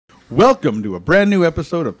Welcome to a brand new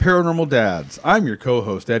episode of Paranormal Dads. I'm your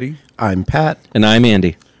co-host, Eddie. I'm Pat. And I'm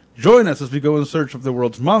Andy. Join us as we go in search of the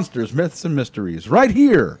world's monsters, myths, and mysteries right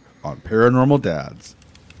here on Paranormal Dads.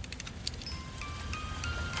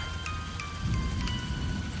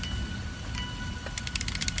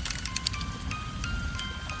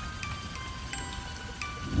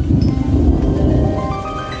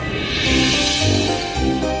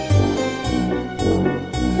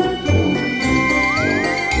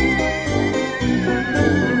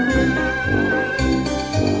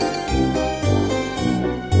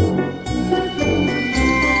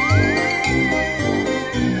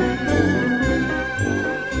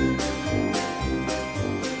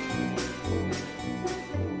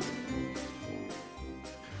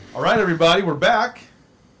 All right, everybody, we're back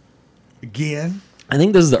again. I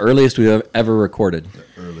think this is the earliest we've ever recorded. The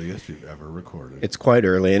earliest we've ever recorded. It's quite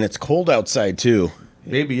early, and it's cold outside, too.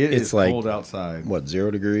 Maybe it's is like, cold outside. What,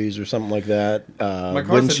 0 degrees or something like that? My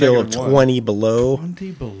car Wind said chill of -1. 20 below.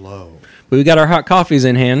 20 below. But we got our hot coffees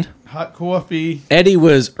in hand. Hot coffee. Eddie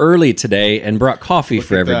was early today and brought coffee Look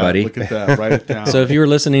for at that, everybody. Look at that. Write it down. So if you were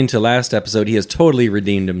listening to last episode, he has totally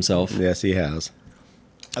redeemed himself. Yes, he has.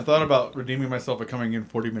 I thought about redeeming myself by coming in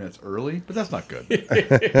 40 minutes early, but that's not good.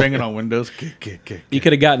 Banging on windows. You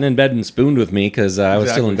could have gotten in bed and spooned with me because I was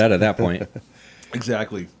still in bed at that point.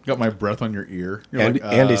 Exactly. Got my breath on your ear. You're And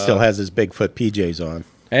like, Andy still has his Bigfoot PJs on.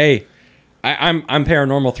 Hey, I'm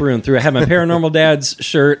paranormal through and through. I have my Paranormal Dad's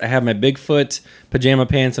shirt. I have my Bigfoot pajama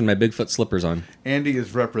pants and my Bigfoot slippers on. Andy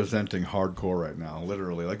is representing hardcore right now,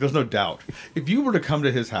 literally. Like, there's no doubt. If you were to come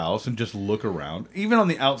to his house and just look around, even on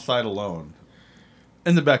the outside alone,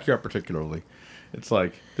 in the backyard particularly, it's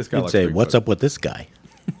like, this guy You'd likes say, Bigfoot. what's up with this guy?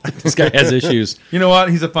 This guy has issues. You know what?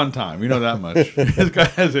 He's a fun time. You know that much. This guy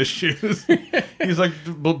has issues. He's like,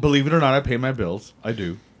 believe it or not, I pay my bills. I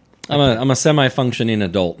do. I'm a semi-functioning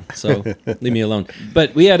adult, so leave me alone.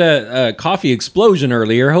 But we had a coffee explosion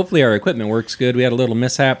earlier. Hopefully our equipment works good. We had a little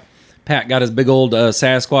mishap. Pat got his big old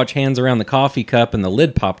Sasquatch hands around the coffee cup, and the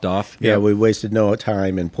lid popped off. Yeah, we wasted no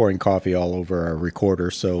time in pouring coffee all over our recorder,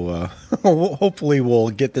 so hopefully we'll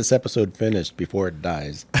get this episode finished before it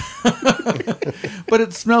dies. But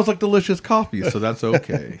it smells like delicious coffee, so that's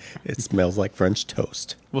okay. It smells like French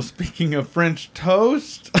toast. Well, speaking of French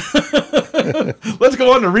toast, let's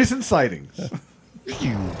go on to recent sightings.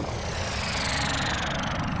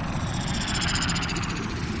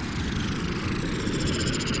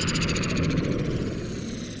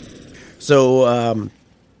 So,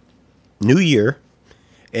 new year,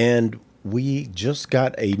 and we just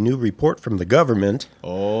got a new report from the government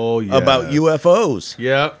about UFOs.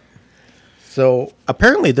 Yeah. So,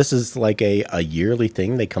 apparently this is like a yearly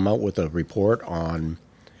thing. They come out with a report on,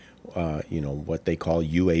 what they call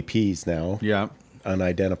UAPs now. Yeah.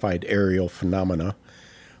 Unidentified aerial phenomena.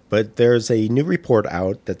 But there's a new report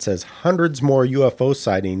out that says hundreds more UFO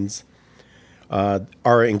sightings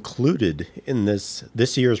are included in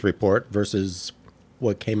this year's report versus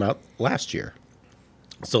what came out last year.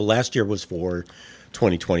 So last year was for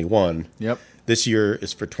 2021. Yep. This year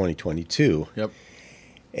is for 2022. Yep.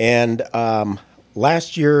 And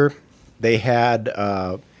last year they had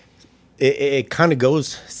it kind of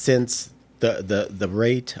goes since the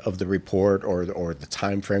rate of the report or the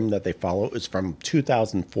time frame that they follow is from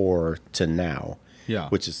 2004 to now. Yeah.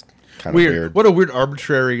 Which is kind of weird. What a weird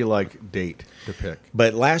arbitrary date to pick.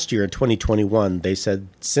 But last year in 2021, they said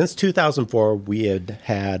since 2004 we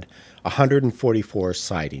had 144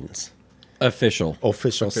 sightings. Official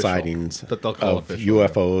Sightings that they'll call of official,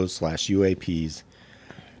 UFOs/UAPs.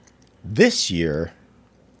 This year,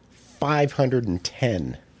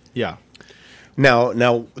 510. Yeah.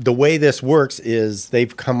 Now the way this works is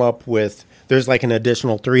they've come up with there's like an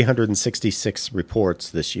additional 366 reports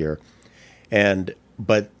this year,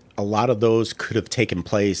 but a lot of those could have taken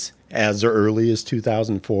place as early as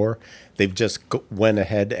 2004. They've just went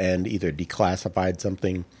ahead and either declassified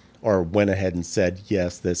something or went ahead and said,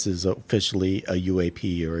 yes, this is officially a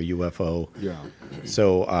UAP or a UFO. Yeah.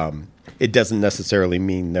 So it doesn't necessarily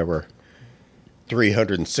mean there were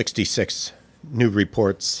 366 new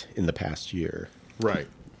reports in the past year. Right.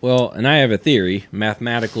 Well, and I have a theory,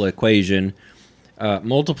 mathematical equation.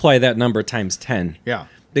 Multiply that number times 10. Yeah.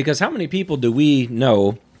 Because how many people do we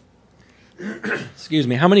know, excuse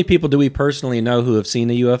me, how many people do we personally know who have seen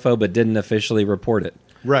a UFO but didn't officially report it?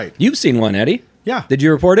 Right. You've seen one, Eddie. Yeah. Did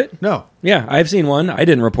you report it? No. Yeah, I've seen one. I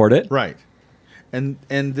didn't report it. Right. And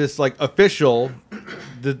this official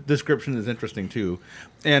the description is interesting too.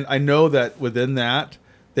 And I know that within that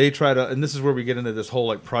they try to, and this is where we get into this whole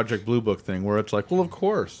like Project Blue Book thing, where it's like, well, of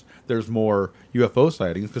course, there's more UFO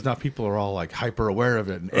sightings because now people are all like hyper aware of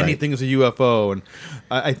it, and anything is a UFO. And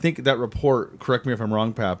I think that report, correct me if I'm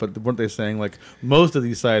wrong, Pat, but weren't they saying like most of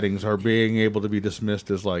these sightings are being able to be dismissed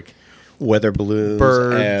as like weather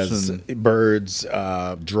balloons, birds,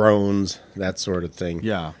 drones, that sort of thing.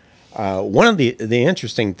 Yeah. One of the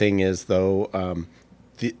interesting thing is though,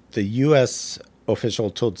 the U.S.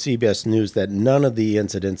 official told CBS News that none of the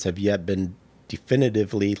incidents have yet been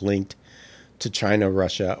definitively linked to China,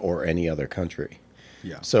 Russia, or any other country.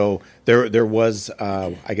 Yeah. So there was,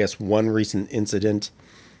 I guess, one recent incident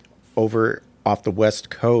over off the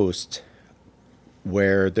West Coast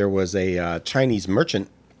where there was a Chinese merchant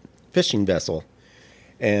fishing vessel,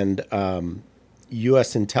 and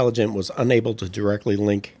U.S. intelligence was unable to directly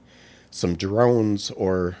link some drones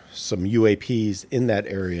or some UAPs in that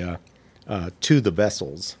area to the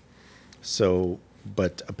vessels. So,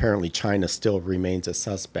 but apparently China still remains a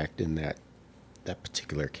suspect in that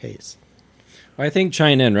particular case. Well, I think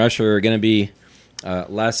China and Russia are going to be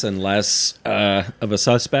less and less of a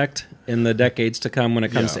suspect in the decades to come when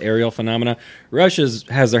it comes to aerial phenomena. Russia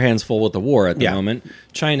has their hands full with the war at the moment.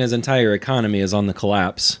 China's entire economy is on the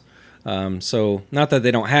collapse. So not that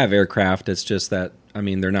they don't have aircraft, it's just that, I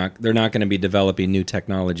mean, they're not going to be developing new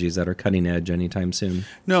technologies that are cutting edge anytime soon.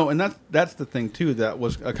 No, and that's the thing too that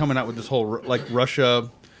was coming out with this whole like Russia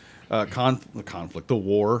conflict, the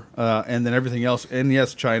war, and then everything else, and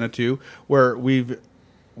yes, China too, where the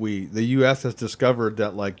U.S. has discovered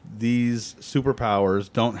that like these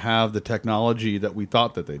superpowers don't have the technology that we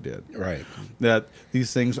thought that they did. Right. That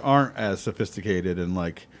these things aren't as sophisticated and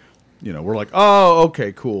like, you know, we're like, oh,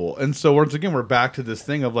 okay, cool. And so once again, we're back to this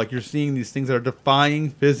thing of like you're seeing these things that are defying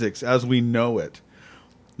physics as we know it,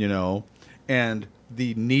 you know, and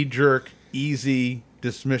the knee-jerk, easy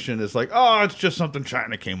dismission is like, oh, it's just something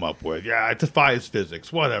China came up with. Yeah, it defies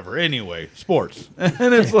physics, whatever. Anyway, sports.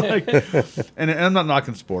 And it's like, and I'm not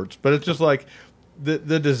knocking sports, but it's just like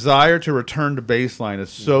the desire to return to baseline is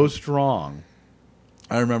so strong.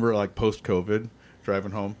 I remember like post-COVID,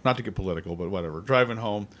 driving home, not to get political, but whatever, driving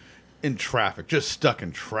home in traffic, just stuck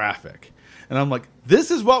in traffic. And I'm like, this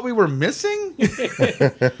is what we were missing?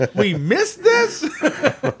 We missed this?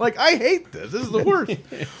 Like, I hate this. This is the worst.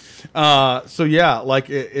 So yeah, like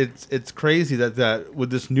it's crazy that with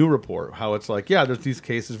this new report, how it's like, yeah, there's these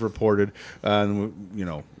cases reported, and you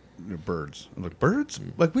know, birds. I'm like, birds?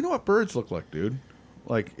 Like, we know what birds look like, dude.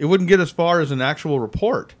 Like, it wouldn't get as far as an actual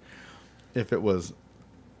report if it was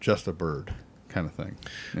just a bird kind of thing.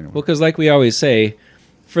 Anyway. Well, because like we always say,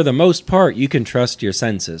 for the most part, you can trust your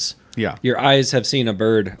senses. Yeah. Your eyes have seen a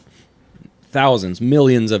bird thousands,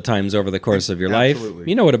 millions of times over the course of your life.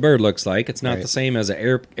 You know what a bird looks like. It's not the same as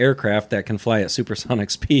an aircraft that can fly at supersonic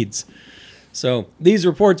speeds. So these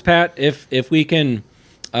reports, Pat, if we can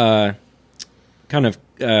kind of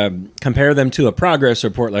compare them to a progress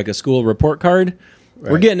report, like a school report card,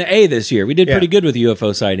 we're getting an A this year. We did pretty good with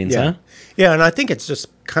UFO sightings, huh? Yeah, and I think it's just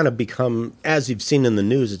kind of become, as you've seen in the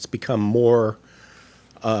news, it's become more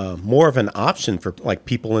of an option for like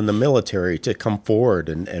people in the military to come forward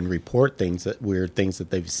and report weird things that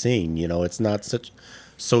they've seen. You know, it's not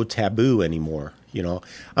so taboo anymore. You know,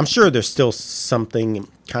 I'm sure there's still something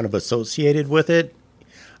kind of associated with it.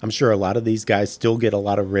 I'm sure a lot of these guys still get a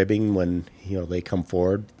lot of ribbing when, you know, they come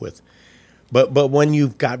forward with, but when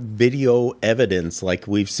you've got video evidence like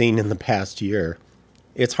we've seen in the past year,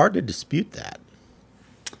 it's hard to dispute that.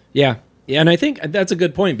 Yeah, and I think that's a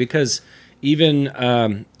good point because even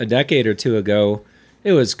a decade or two ago,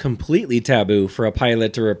 it was completely taboo for a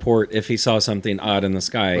pilot to report if he saw something odd in the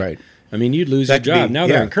sky. Right. I mean, you'd lose your job. Now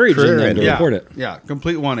they're encouraging them to report it. Yeah,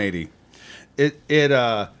 complete 180. It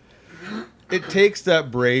takes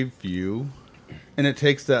that brave view, and it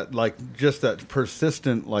takes that like just that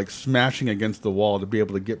persistent like smashing against the wall to be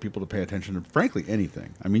able to get people to pay attention to, frankly,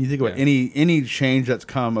 anything. I mean, you think about any change that's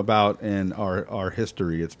come about in our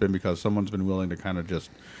history, it's been because someone's been willing to kind of just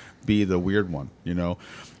be the weird one, you know,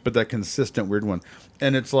 but that consistent weird one.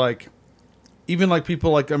 And it's like, even like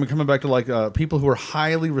people like, I mean, coming back to like people who are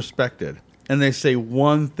highly respected and they say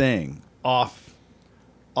one thing off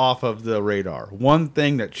of the radar, one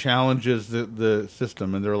thing that challenges the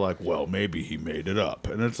system, and they're like, well, maybe he made it up.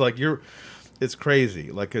 And it's like, it's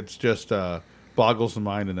crazy. Like, it's just boggles the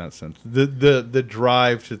mind in that sense. The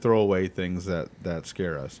drive to throw away things that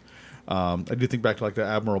scare us. I do think back to like the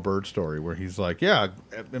Admiral Byrd story where he's like, yeah,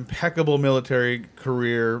 impeccable military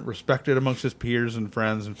career, respected amongst his peers and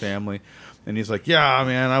friends and family. And he's like, yeah,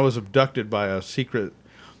 man, I was abducted by a secret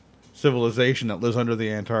civilization that lives under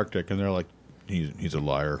the Antarctic. And they're like, he's a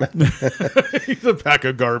liar. He's a pack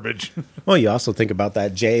of garbage. Well, you also think about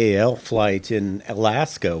that JAL flight in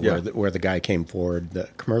Alaska where Yeah. where the guy came forward, the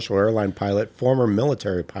commercial airline pilot, former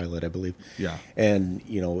military pilot, I believe. Yeah. And,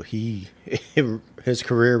 his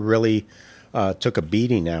career really took a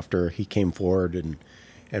beating after he came forward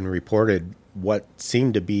and reported what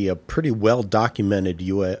seemed to be a pretty well-documented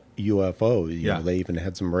UFO. They even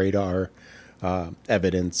had some radar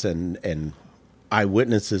evidence and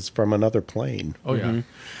eyewitnesses from another plane. Oh yeah.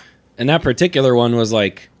 And that particular one was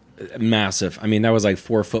like massive. I mean, that was like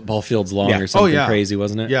 4 football fields long or something crazy,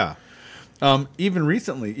 wasn't it? Yeah. Even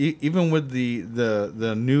recently, even with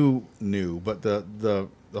the new, but the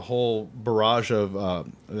whole barrage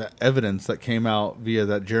of evidence that came out via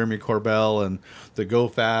that Jeremy Corbell and the Go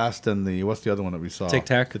Fast and the what's the other one that we saw? Tic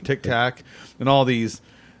Tac. The Tic Tac, and all these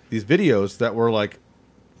videos that were like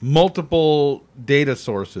multiple data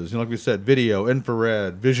sources. Like we said, video,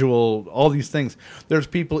 infrared, visual, all these things. There's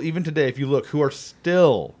people even today, if you look, who are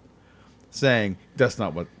still saying that's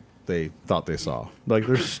not what they thought they saw. Like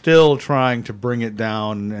they're still trying to bring it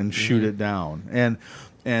down and shoot it down. And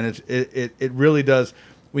it really does.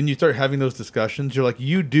 When you start having those discussions, you're like,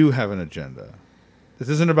 you do have an agenda. This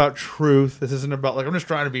isn't about truth. This isn't about like I'm just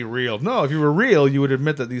trying to be real. No, if you were real, you would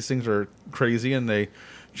admit that these things are crazy and they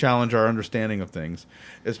challenge our understanding of things.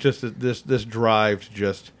 It's just this drive to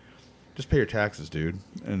just pay your taxes, dude,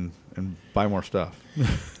 and buy more stuff.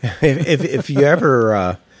 if you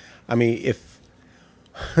ever, if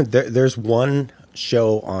there's one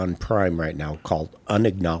show on Prime right now called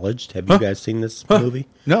Unacknowledged. Have you guys seen this movie?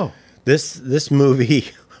 No. This movie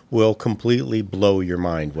will completely blow your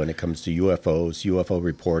mind when it comes to UFOs, UFO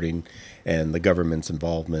reporting, and the government's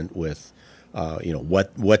involvement with,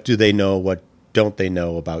 what do they know, what don't they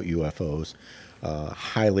know about UFOs.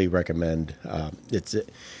 Highly recommend.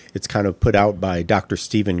 It's kind of put out by Dr.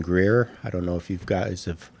 Stephen Greer. I don't know if you guys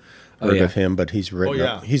have heard of him, but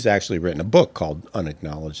he's actually written a book called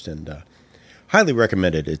Unacknowledged, and highly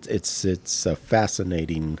recommended. It's a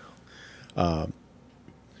fascinating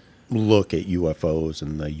look at UFOs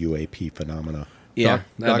and the UAP phenomena. Yeah,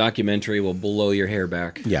 that documentary will blow your hair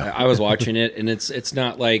back. Yeah. I was watching it, and it's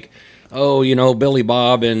not like, Billy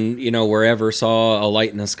Bob and, wherever saw a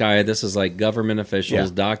light in the sky. This is like government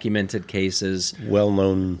officials, documented cases.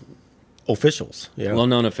 Well-known officials. Yeah.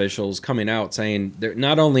 Well-known officials coming out saying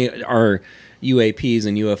not only are UAPs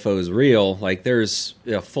and UFOs real, like there's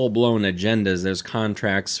full-blown agendas. There's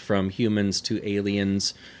contracts from humans to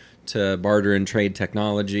aliens to barter and trade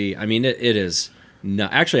technology. I mean, it is... No,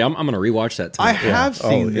 actually, I'm going to rewatch that tonight. I have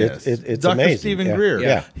seen this. It's Dr. amazing. Stephen Greer.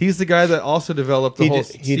 Yeah. He's the guy that also developed the whole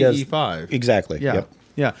CE5. Exactly. Yeah. Yep.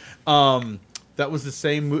 Yeah. That was the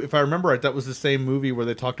same. If I remember right, that was the same movie where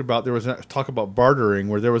they talked about talk about bartering,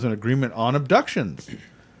 where there was an agreement on abductions.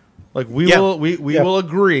 Like we will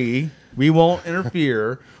agree, we won't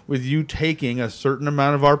interfere with you taking a certain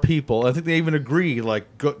amount of our people. I think they even agree, like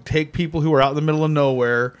take people who are out in the middle of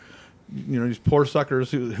nowhere. These poor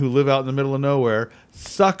suckers who live out in the middle of nowhere.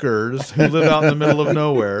 Suckers who live out in the middle of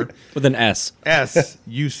nowhere. With an S. SUCKERS.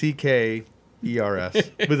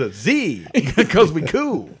 With a Z. Because we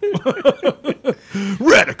cool.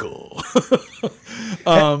 Radical.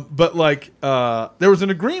 But there was an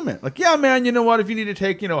agreement. Like, yeah, man, you know what? If you need to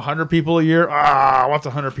take, 100 people a year, what's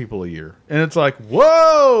 100 people a year? And it's like,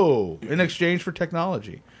 whoa! In exchange for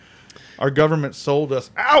technology. Our government sold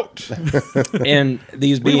us out. And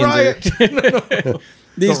these beings are...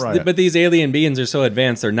 These alien beings are so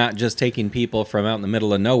advanced, they're not just taking people from out in the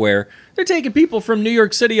middle of nowhere. They're taking people from New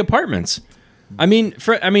York City apartments. I mean,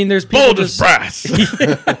 there's people bold as brass.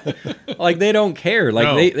 Like they don't care. Like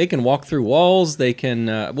No. they can walk through walls. They can,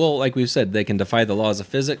 like we've said, they can defy the laws of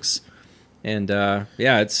physics. And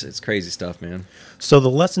it's crazy stuff, man. So the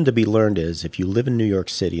lesson to be learned is if you live in New York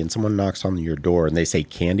City and someone knocks on your door and they say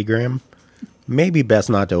Candygram, maybe best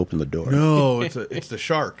not to open the door. No, it's the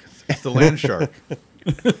shark. It's the land shark.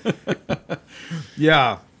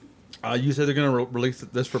 Yeah. You said they're going to release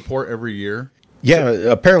this report every year? Yeah,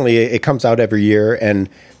 apparently it comes out every year, and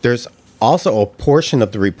there's also a portion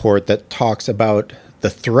of the report that talks about the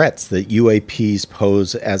threats that UAPs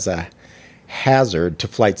pose as a hazard to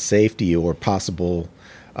flight safety or possible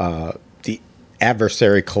the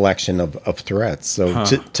adversary collection of threats. So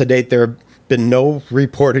to date, there have been no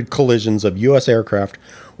reported collisions of U.S. aircraft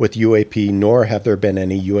with UAP, nor have there been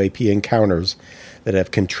any UAP encounters that have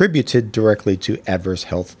contributed directly to adverse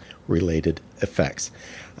health-related effects.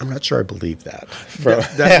 I'm not sure I believe that.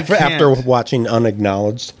 After watching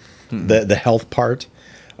Unacknowledged, the health part,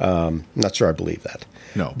 not sure I believe that.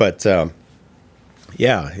 No. But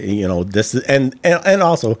this is, and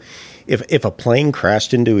also, if a plane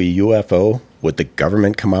crashed into a UFO, would the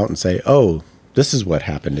government come out and say, "Oh, this is what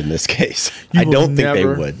happened in this case"? You I will don't think they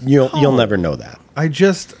never- would. You'll never know that.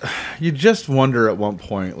 You just wonder at one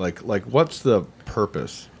point, like what's the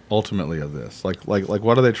purpose ultimately of this? Like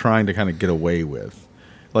what are they trying to kind of get away with?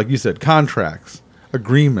 Like you said, contracts,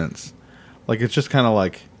 agreements. Like it's just kind of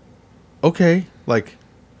like, okay, like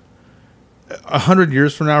 100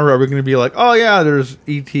 years from now, are we going to be like, oh yeah, there's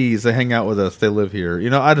ETs, they hang out with us, they live here? You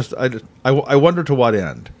know, I wonder to what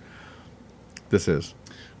end this is.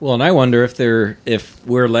 Well, and I wonder if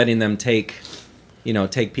we're letting them take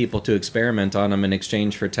people to experiment on them in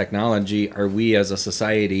exchange for technology. Are we as a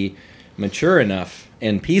society mature enough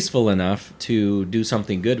and peaceful enough to do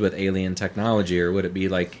something good with alien technology, or would it be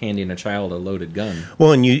like handing a child a loaded gun?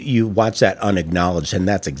 Well, and you watch that unacknowledged, and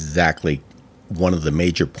that's exactly one of the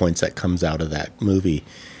major points that comes out of that movie,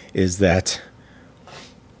 is that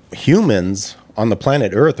humans on the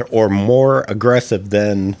planet Earth are more aggressive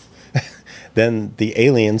than the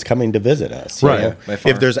aliens coming to visit us. Right. know? By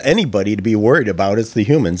far. If there's anybody to be worried about, it's the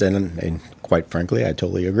humans, and quite frankly, I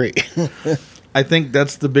totally agree. I think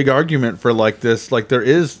that's the big argument for like this. Like there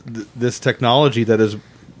is this technology that is,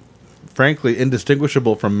 frankly,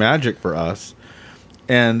 indistinguishable from magic for us,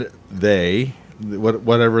 and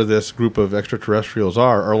whatever this group of extraterrestrials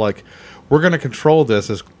are like, we're going to control this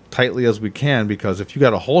as tightly as we can, because if you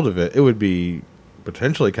got a hold of it, it would be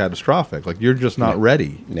potentially catastrophic. Like you're just not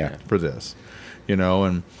ready for this,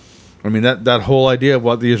 and I mean that whole idea of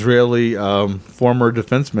what the Israeli former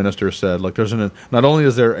defense minister said, like not only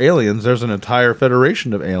is there aliens, there's an entire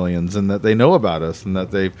federation of aliens, and that they know about us, and that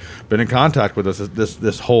they've been in contact with us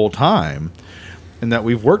this whole time, and that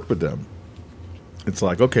we've worked with them. It's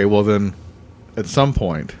like, okay, well then at some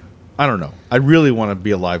point, I don't know. I really want to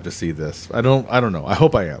be alive to see this. I don't know. I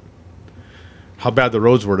hope I am. How bad the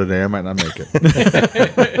roads were today, I might not make it.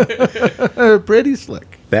 Pretty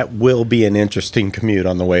slick. That will be an interesting commute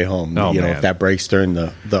on the way home. Oh, man. man. If that breaks during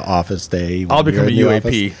the office day. I'll when become a you're in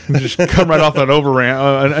the UAP. Just come right off an an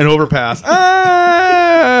overpass.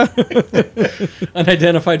 Ah!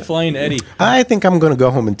 Unidentified flying Eddie. I think I'm going to go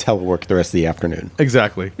home and telework the rest of the afternoon.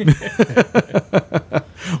 Exactly. Well,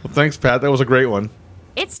 thanks, Pat. That was a great one.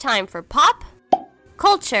 It's time for pop,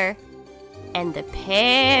 culture, and the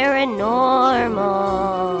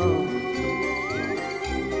paranormal.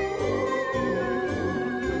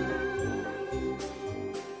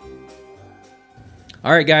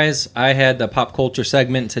 All right, guys, I had the pop culture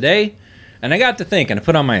segment today, and I got to think, and I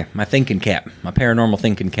put on my thinking cap, my paranormal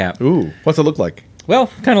thinking cap. Ooh, what's it look like? Well,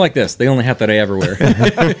 kind of like this. The only hat that I ever wear.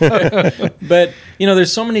 But,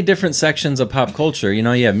 there's so many different sections of pop culture. You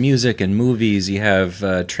have music and movies. You have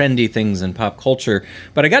trendy things in pop culture.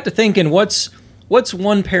 But I got to thinking, what's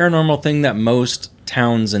one paranormal thing that most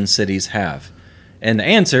towns and cities have? And the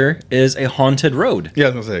answer is a haunted road. Yeah, I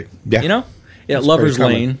was going to say. Yeah. That's Lover's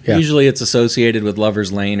pretty Lane. common. Yeah. Usually it's associated with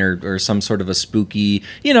Lover's Lane or some sort of a spooky,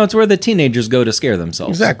 it's where the teenagers go to scare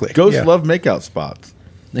themselves. Exactly. Ghosts love makeout spots.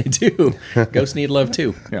 They do. Ghosts need love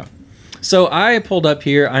too. Yeah. So I pulled up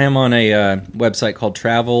here. I am on a website called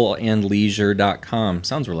travelandleisure.com.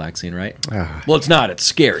 Sounds relaxing, right? Well, it's not. It's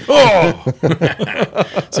scary. Oh!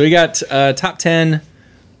 So we got top 10.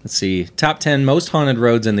 Let's see. Top 10 most haunted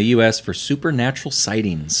roads in the U.S. for supernatural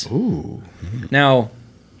sightings. Ooh. Now,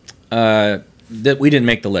 that we didn't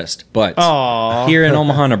make the list, but Aw. here in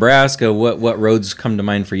Omaha, Nebraska, what roads come to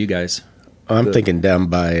mind for you guys? I'm thinking down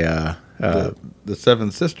by The Seven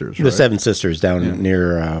Sisters, right? the Seven Sisters down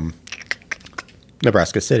near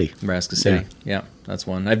Nebraska City. Nebraska City. Yeah, that's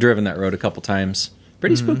one. I've driven that road a couple times.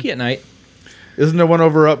 Pretty spooky at night. Isn't there one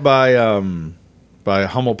over up by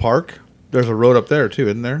Hummel Park? There's a road up there, too,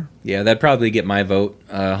 isn't there? Yeah, that'd probably get my vote.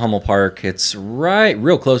 Hummel Park. It's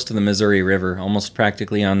real close to the Missouri River, almost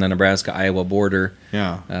practically on the Nebraska-Iowa border.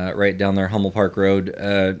 Yeah. Right down there, Hummel Park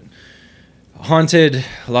Road. Haunted,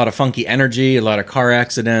 a lot of funky energy, a lot of car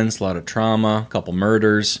accidents, a lot of trauma, a couple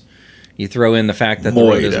murders. You throw in the fact that the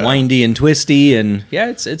road is windy and twisty, and yeah,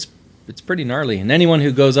 it's pretty gnarly. And anyone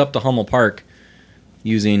who goes up to Hummel Park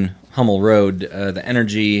using Hummel Road, the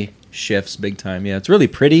energy shifts big time. Yeah, it's really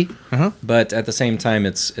pretty, but at the same time,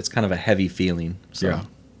 it's kind of a heavy feeling. So. Yeah.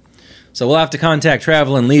 So we'll have to contact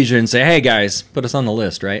Travel and Leisure and say, hey, guys, put us on the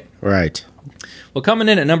list, right? Right. Well, coming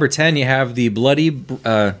in at number 10, you have the bloody,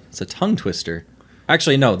 it's a tongue twister.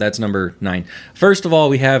 Actually, no, that's number 9. First of all,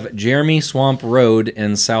 we have Jeremy Swamp Road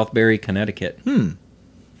in Southbury, Connecticut.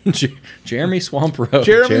 Jeremy Swamp Road.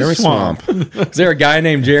 Jeremy Swamp. Is there a guy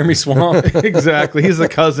named Jeremy Swamp? Exactly. He's the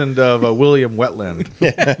cousin of William Wetland.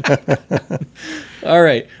 All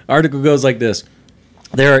right. Article goes like this.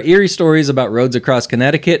 There are eerie stories about roads across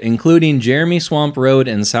Connecticut, including Jeremy Swamp Road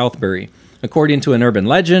in Southbury. According to an urban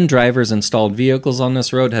legend, drivers installed vehicles on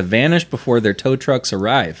this road have vanished before their tow trucks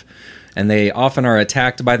arrive, and they often are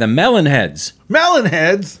attacked by the melon heads. Melon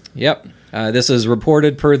heads? Yep. This is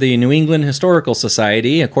reported per the New England Historical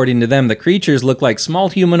Society. According to them, the creatures look like small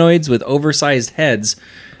humanoids with oversized heads,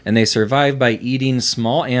 and they survive by eating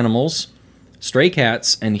small animals, stray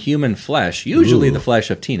cats, and human flesh, usually the flesh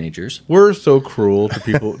of teenagers. We're so cruel to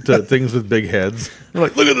people, to things with big heads. We're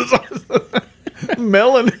like, look at this.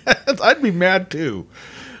 Melon heads. I'd be mad too.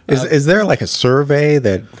 Is there like a survey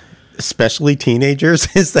that, especially teenagers,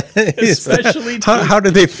 Especially how do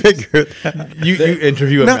they figure that? You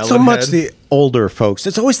interview a melon Not so much head? the older folks.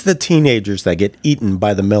 It's always the teenagers that get eaten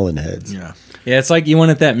by the melon heads. Yeah. Yeah, it's like you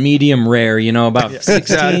want it that medium rare, about 16,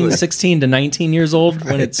 exactly. 16 to 19 years old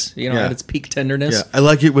when it's, at its peak tenderness. Yeah, I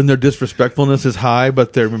like it when their disrespectfulness is high,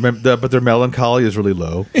 but their melancholy is really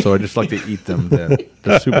low. So I just like to eat them.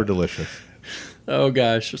 They're super delicious. Oh,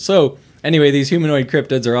 gosh. So, anyway, these humanoid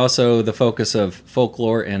cryptids are also the focus of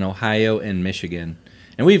folklore in Ohio and Michigan.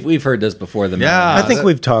 And we've heard this before. I think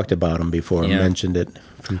we've talked about them before and mentioned it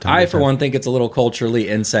from time to time. For one, think it's a little culturally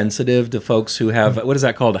insensitive to folks who have, what is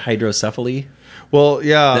that called, hydrocephaly? Well,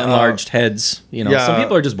 yeah. The enlarged heads. Some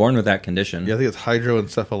people are just born with that condition. Yeah, I think it's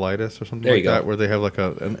hydroencephalitis or something there like you go. that, where they have like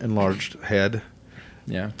an enlarged head.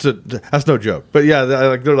 Yeah. That's no joke. But yeah,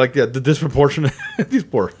 they're like the disproportionate. These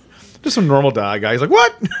poor, just some normal guy. He's like,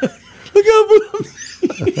 what? Look out for them.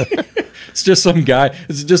 It's just some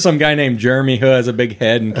guy named Jeremy who has a big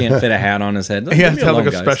head and can't fit a hat on his head. He has to have like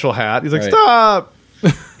a special hat. He's like, Right. stop.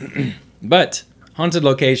 But haunted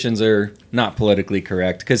locations are not politically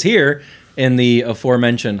correct, because here in the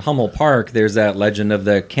aforementioned Hummel Park, there's that legend of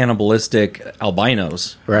the cannibalistic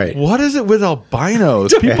albinos. Right. What is it with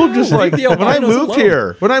albinos? People just like, the when I albinos moved alone.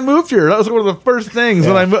 here, that was one of the first things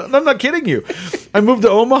I'm not kidding you. I moved to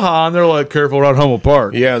Omaha and they're like, careful around Hummel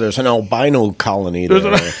Park. Yeah, there's an albino colony there.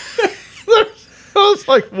 I was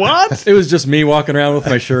like, what? It was just me walking around with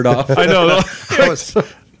my shirt off. I know.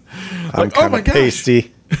 I'm oh kind my of gosh.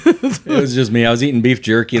 pasty. It was just me. I was eating beef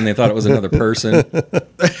jerky and they thought it was another person.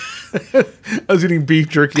 I was eating beef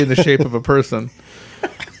jerky in the shape of a person.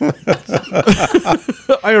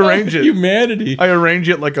 I arrange it. Humanity. I arrange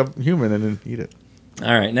it like a human and then eat it.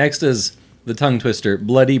 All right, next is the tongue twister,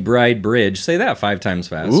 Bloody Bride Bridge. Say that 5 times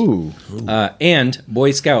fast. Ooh. And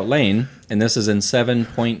Boy Scout Lane, and this is in Stevens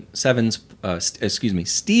Point,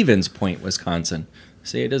 Wisconsin.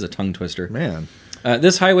 See, it is a tongue twister. Man.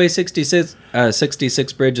 This Highway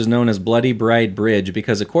 66 bridge is known as Bloody Bride Bridge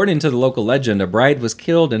because, according to the local legend, a bride was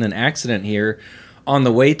killed in an accident here on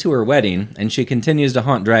the way to her wedding, and she continues to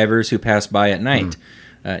haunt drivers who pass by at night.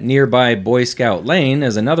 Nearby Boy Scout Lane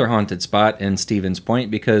is another haunted spot in Stevens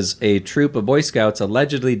Point because a troop of Boy Scouts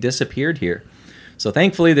allegedly disappeared here. So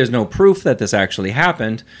thankfully there's no proof that this actually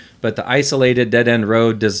happened, but the isolated dead-end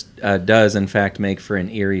road does in fact make for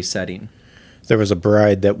an eerie setting. There was a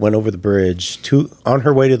bride that went over the bridge on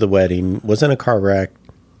her way to the wedding, was in a car wreck,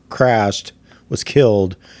 crashed, was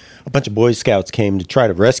killed. A bunch of Boy Scouts came to try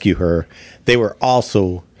to rescue her. They were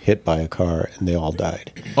also hit by a car, and they all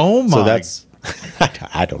died. Oh, my. So that's...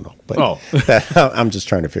 I don't know. But I'm just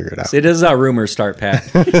trying to figure it out. See, this is how rumors start, Pat.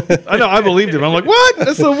 I know. I believed him. I'm like, what?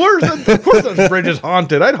 That's the worst. Of course that bridge is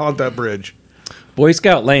haunted. I'd haunt that bridge. Boy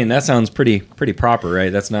Scout Lane, that sounds pretty proper,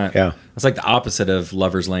 right? That's not... Yeah. That's like the opposite of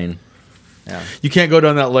Lover's Lane. Yeah. You can't go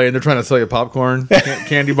down that lane. They're trying to sell you popcorn,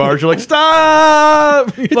 candy bars. You're like,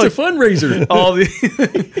 stop! It's a fundraiser. All the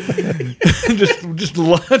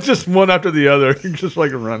just one after the other, just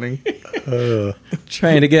like running.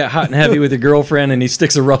 Trying to get hot and heavy with your girlfriend, and he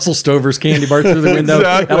sticks a Russell Stover's candy bar through the window.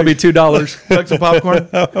 Exactly. That'll be $2. Like some popcorn.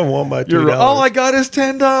 I want my $2. All I got is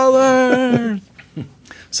 $10.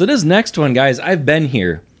 So this next one, guys, I've been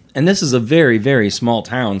here, and this is a very, very small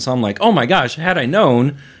town. So I'm like, oh my gosh, had I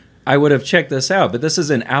known, I would have checked this out. But this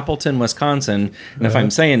is in Appleton, Wisconsin, and if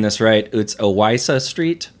I'm saying this right, it's Owaissa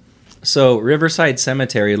Street. So Riverside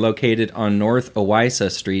Cemetery, located on North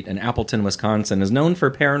Owaissa Street in Appleton, Wisconsin, is known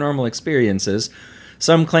for paranormal experiences.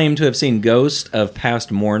 Some claim to have seen ghosts of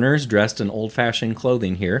past mourners dressed in old-fashioned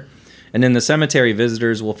clothing here. And in the cemetery,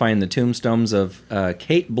 visitors will find the tombstones of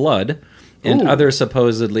Kate Blood and other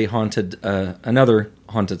supposedly another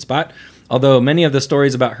haunted spot, although many of the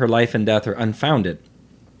stories about her life and death are unfounded.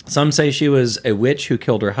 Some say she was a witch who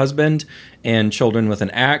killed her husband and children with an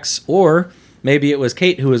axe, or maybe it was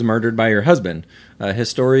Kate who was murdered by her husband.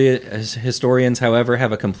 Historians, however,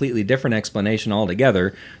 have a completely different explanation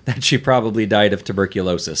altogether, that she probably died of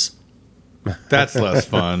tuberculosis. That's less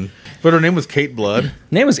fun. But her name was Kate Blood.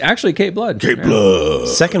 Name was actually Kate Blood. Blood.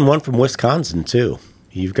 Second one from Wisconsin, too.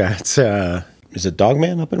 You've got, is it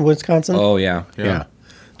Dogman up in Wisconsin? Oh, yeah. Yeah.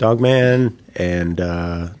 Dogman and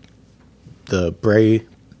the Bray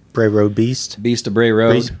Road Beast. Beast of Bray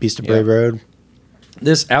Road. Beast of Bray Road.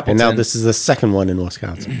 This Appleton. And now this is the second one in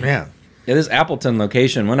Wisconsin. Man. Yeah, this Appleton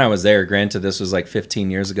location, when I was there, granted this was like 15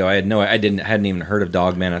 years ago, hadn't even heard of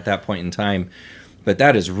Dogman at that point in time. But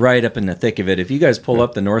that is right up in the thick of it. If you guys pull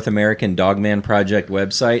up the North American Dogman Project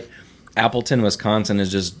website, Appleton, Wisconsin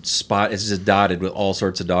is just dotted with all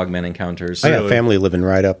sorts of Dogman encounters. I got family living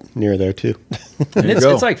right up near there too. And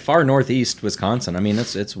it's like far northeast Wisconsin. I mean,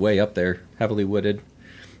 it's way up there, heavily wooded.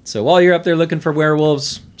 So while you're up there looking for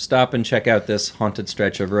werewolves, stop and check out this haunted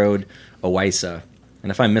stretch of road, Owaissa.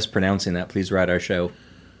 And if I'm mispronouncing that, please write our show.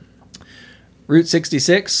 Route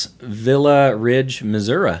 66, Villa Ridge,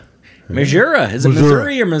 Missouri. Missouri. Is it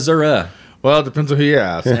Missouri or Missouri? Well, it depends on who you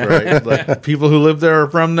ask, right? Like, people who live there are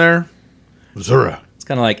from there. Missouri. It's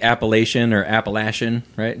kind of like Appalachian or Appalachian,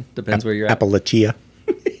 right? Depends where you're at. Appalachia.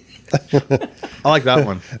 I like that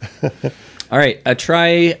one. All right. A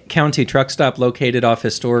tri-county truck stop located off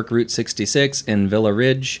historic Route 66 in Villa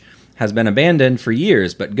Ridge has been abandoned for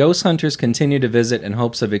years, but ghost hunters continue to visit in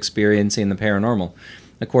hopes of experiencing the paranormal.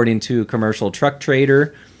 According to Commercial Truck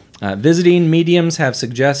Trader, visiting mediums have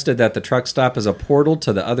suggested that the truck stop is a portal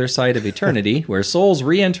to the other side of eternity, where souls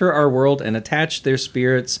re-enter our world and attach their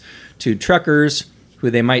spirits to truckers who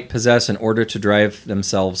they might possess in order to drive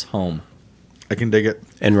themselves home. I can dig it.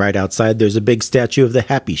 And right outside, there's a big statue of the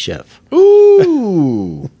Happy Chef.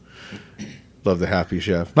 Ooh. Love the Happy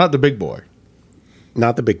Chef. Not the big boy.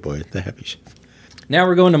 Not the big boy, the Happy Chef. Now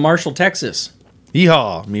we're going to Marshall, Texas.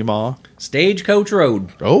 Yeehaw, Meemaw. Stagecoach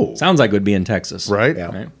Road. Oh. Sounds like it would be in Texas. Right?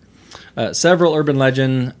 Yeah. Right? Several urban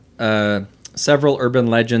legends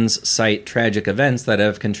cite tragic events that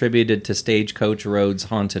have contributed to Stagecoach Road's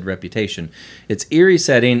haunted reputation. Its eerie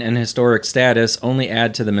setting and historic status only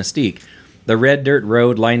add to the mystique. The red dirt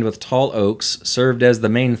road lined with tall oaks served as the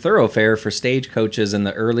main thoroughfare for stagecoaches in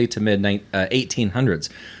the early to mid 1800s.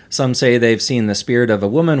 Some say they've seen the spirit of a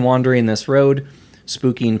woman wandering this road,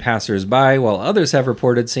 spooking passers-by, while others have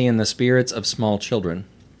reported seeing the spirits of small children.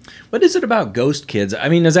 What is it about ghost kids? I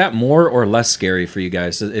mean, is that more or less scary for you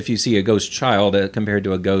guys if you see a ghost child compared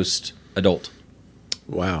to a ghost adult?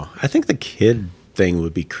 Wow. I think the kid thing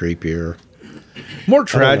would be creepier. More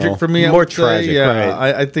tragic for me. More tragic, yeah.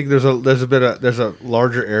 right. I think there's a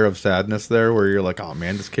larger air of sadness there, where you're like, oh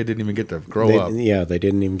man, this kid didn't even get to grow up. Yeah, they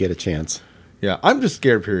didn't even get a chance. Yeah, I'm just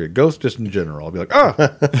scared. Period. Ghosts, just in general, I'll be like, oh.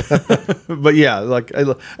 But yeah, like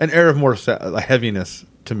an air of more heaviness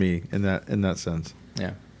to me in that sense.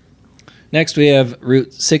 Yeah. Next, we have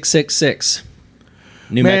Route 666,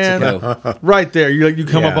 New Mexico. Right there. You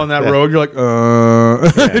come up on that road, you're like,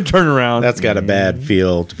 turn around. That's got a bad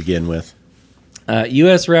feel to begin with.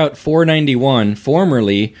 U.S. Route 491,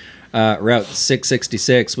 formerly Route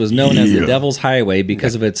 666, was known as the Devil's Highway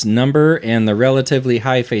because of its number and the relatively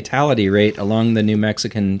high fatality rate along the New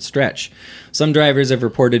Mexican stretch. Some drivers have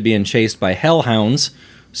reported being chased by hellhounds,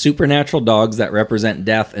 supernatural dogs that represent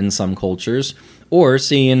death in some cultures, or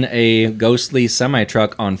seeing a ghostly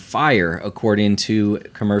semi-truck on fire, according to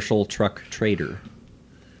Commercial Truck Trader.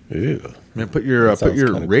 Ooh. Man, put your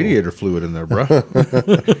radiator fluid in there, bro.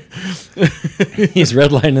 He's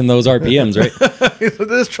redlining those RPMs, right?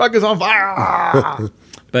 This truck is on fire.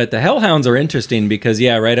 But the hellhounds are interesting because,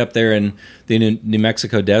 right up there in the New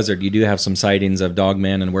Mexico desert, you do have some sightings of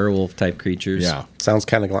dogman and werewolf type creatures. Yeah. Sounds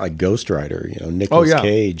kind of like Ghost Rider, Nicolas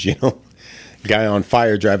Cage, guy on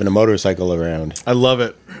fire driving a motorcycle around. I love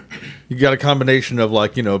it. You got a combination of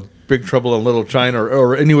Big Trouble in Little China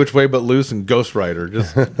or Any Which Way But Loose and Ghost Rider,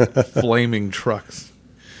 just flaming trucks.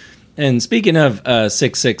 And speaking of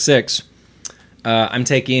 666, I'm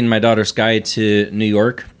taking my daughter Sky to New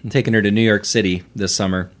York. I'm taking her to New York City this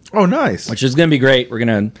summer. Oh, nice. Which is going to be great. We're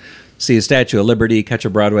going to see the Statue of Liberty, catch a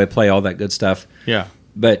Broadway play, all that good stuff. Yeah.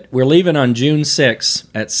 But we're leaving on June 6th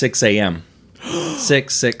at 6 a.m.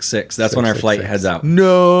 666. That's when our flight heads out.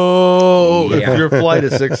 No. Yeah. If your flight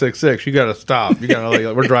is 666, you got to stop. You got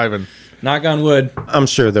to we're driving. Knock on wood. I'm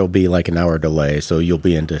sure there'll be like an hour delay, so you'll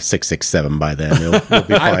be into 667 by then. It'll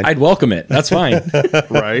be fine. I'd welcome it. That's fine.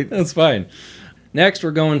 Right? That's fine. Next,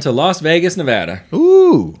 we're going to Las Vegas, Nevada.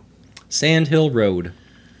 Ooh. Sand Hill Road.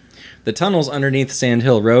 The tunnels underneath Sand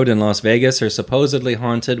Hill Road in Las Vegas are supposedly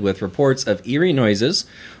haunted with reports of eerie noises,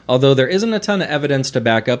 although there isn't a ton of evidence to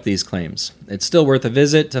back up these claims. It's still worth a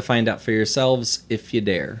visit to find out for yourselves if you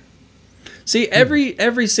dare. See,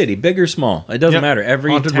 every city, big or small, it doesn't matter. Every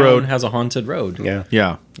haunted town road has a haunted road. Yeah.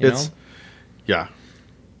 Yeah. Yeah.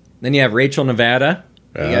 Then you have Rachel, Nevada.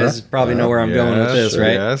 You guys probably know where I'm going with this,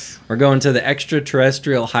 right? Yes. We're going to the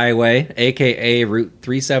Extraterrestrial Highway, a.k.a. Route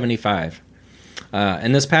 375.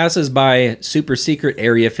 And this passes by super secret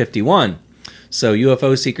Area 51. So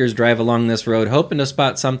UFO seekers drive along this road hoping to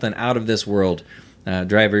spot something out of this world.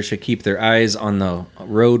 Drivers should keep their eyes on the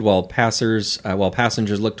road while passengers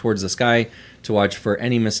look towards the sky to watch for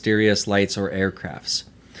any mysterious lights or aircrafts.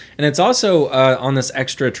 And it's also on this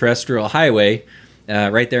extraterrestrial highway,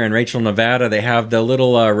 right there in Rachel, Nevada. They have the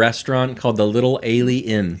little restaurant called the Little Ailey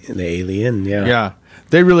Inn. The Alien, yeah. Yeah.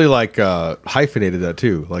 They really hyphenated that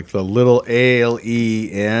too, like the Little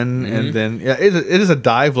ALEN, and then it is a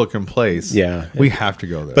dive looking place. Yeah, we have to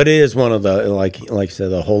go there. But it is one of the like you said,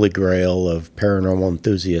 the holy grail of paranormal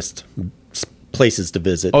enthusiast places to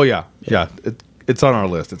visit. Oh yeah. It's on our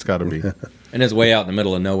list. It's got to be. And it's way out in the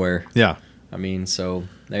middle of nowhere. Yeah. I mean, so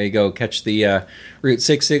there you go. Catch the Route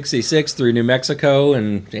 666 through New Mexico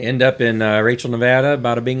and end up in Rachel, Nevada.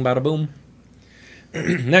 Bada bing, bada boom.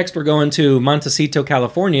 Next, we're going to Montecito,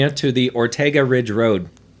 California, to the Ortega Ridge Road.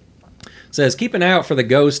 It says, keep an eye out for the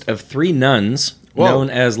ghost of 3 nuns known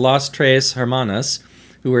as Las Tres Hermanas,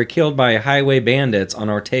 who were killed by highway bandits on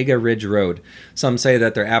Ortega Ridge Road. Some say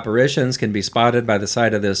that their apparitions can be spotted by the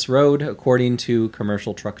side of this road, according to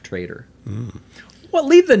Commercial Truck Trader. Well,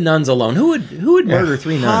 leave the nuns alone. Who would murder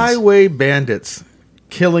 3 nuns? Highway bandits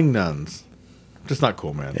killing nuns. Just not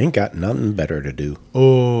cool, man. Ain't got nothing better to do.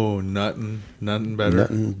 Oh, nothing better.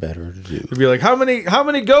 Nothing better to do. It'd be like, how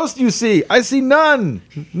many ghosts do you see? I see none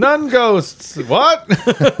ghosts. What?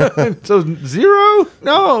 So 0?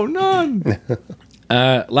 No, none.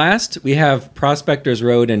 Last, we have Prospectors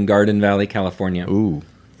Road in Garden Valley, California. Ooh,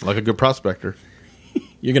 like a good prospector.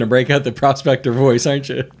 You're going to break out the prospector voice, aren't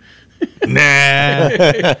you? Nah.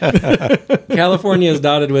 California is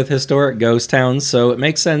dotted with historic ghost towns, so it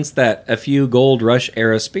makes sense that a few gold rush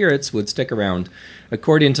era spirits would stick around.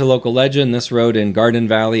 According to local legend, this road in Garden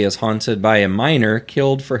Valley is haunted by a miner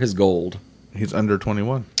killed for his gold. He's under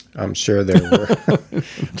 21. I'm sure there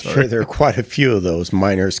were quite a few of those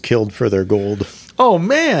miners killed for their gold. Oh,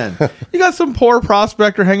 man. You got some poor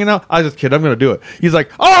prospector hanging out. I was just kidding. I'm going to do it. He's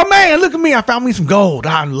like, oh, man, look at me. I found me some gold.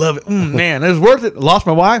 I love it. Man, it was worth it. Lost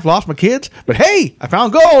my wife, lost my kids. But, hey, I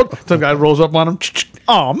found gold. Some guy rolls up on him.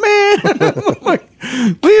 Oh, man. Like,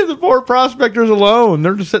 leave the poor prospectors alone.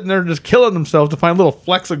 They're just sitting there just killing themselves to find little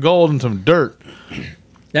flecks of gold and some dirt.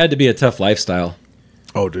 That had to be a tough lifestyle.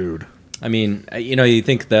 Oh, dude. I mean, you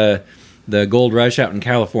think the gold rush out in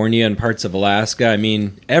California and parts of Alaska, I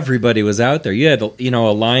mean, everybody was out there. You had,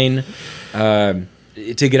 a line to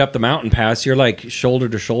get up the mountain pass. You're like shoulder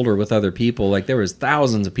to shoulder with other people. Like there was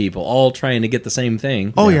thousands of people all trying to get the same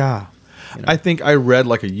thing. Oh, yeah. I think I read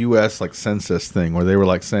like a U.S. like census thing where they were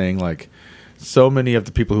like saying like so many of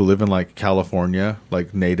the people who live in like California,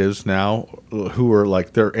 like natives now, who were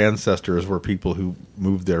like their ancestors were people who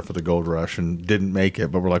moved there for the gold rush and didn't make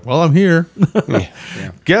it, but were like, well, I'm here.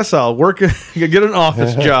 Yeah. Guess I'll work, get an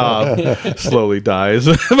office job. Slowly dies.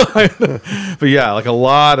 But yeah, like a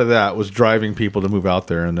lot of that was driving people to move out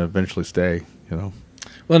there and eventually stay, Well,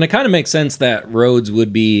 and it kind of makes sense that roads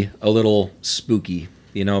would be a little spooky,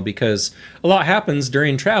 because a lot happens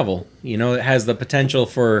during travel. It has the potential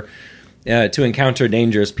for to encounter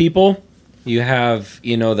dangerous people. You have,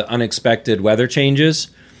 the unexpected weather changes.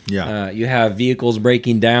 Yeah. You have vehicles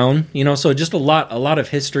breaking down. So just a lot of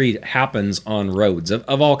history happens on roads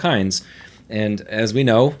of all kinds. And as we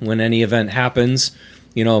know, when any event happens,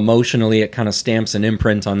 emotionally it kind of stamps an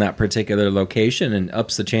imprint on that particular location and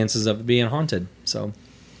ups the chances of it being haunted. So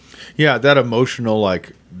yeah, that emotional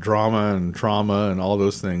like drama and trauma and all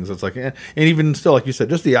those things. It's like, and even still, like you said,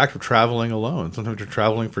 just the act of traveling alone. Sometimes you're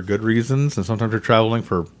traveling for good reasons, and sometimes you're traveling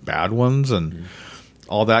for bad ones, and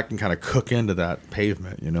all that can kind of cook into that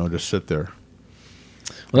pavement. Just sit there.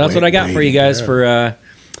 Well, that's what I got for you guys for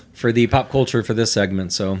the pop culture for this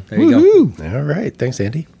segment. So there you go. All right, thanks,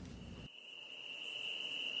 Andy.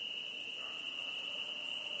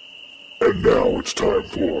 And now it's time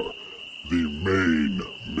for the main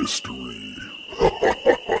mystery.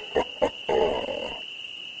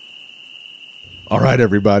 All right,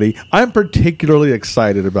 everybody. I'm particularly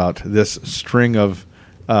excited about this string of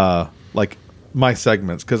like my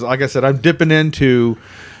segments because, like I said, I'm dipping into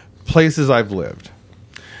places I've lived,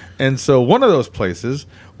 and so one of those places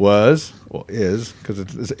is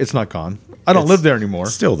because it's not gone. I don't live there anymore.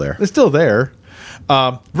 It's still there. It's still there.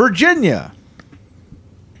 Virginia.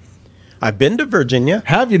 I've been to Virginia.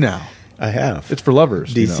 Have you now? I have. It's for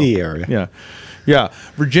lovers. DC area. Yeah. Yeah.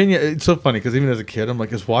 Virginia, it's so funny because even as a kid, I'm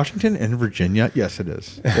like, is Washington in Virginia? Yes, it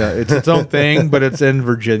is. Yeah, it's its own thing, but it's in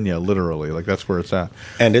Virginia, literally. Like, that's where it's at.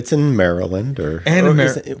 And it's in Maryland.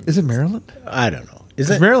 Is it Maryland? I don't know.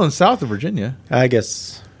 Is it Maryland south of Virginia? I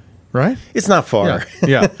guess. Right? It's not far.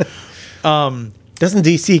 Yeah. Doesn't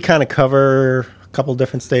DC kind of cover couple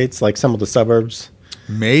different states, like some of the suburbs.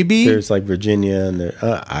 Maybe There's like Virginia and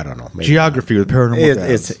I don't know. Maybe geography with paranormal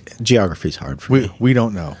dads. It's geography's hard for me. We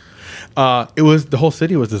don't know. It was the whole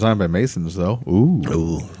city was designed by Masons, though.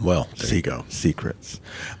 Ooh, well, there you go. Secrets.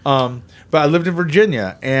 But I lived in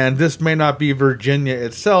Virginia, and this may not be Virginia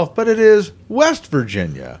itself, but it is West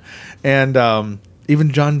Virginia, and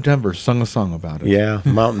even John Denver sung a song about it. Yeah,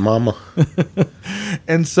 Mountain Mama.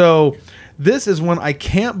 And so this is when I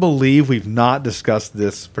can't believe we've not discussed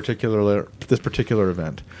this particular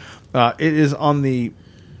event. It is on the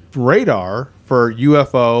radar for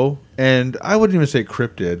UFO, and I wouldn't even say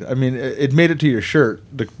cryptid. I mean, it made it to your shirt,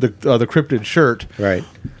 the cryptid shirt. Right.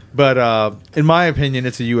 But in my opinion,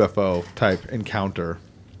 it's a UFO type encounter.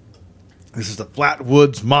 This is the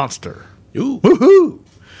Flatwoods Monster. Ooh.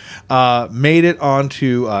 Woohoo! Made it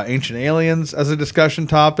onto Ancient Aliens as a discussion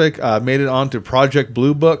topic. Made it onto Project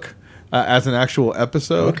Blue Book as an actual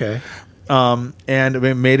episode. Okay. And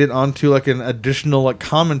it made it onto like an additional like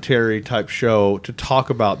commentary type show to talk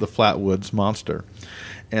about the Flatwoods Monster.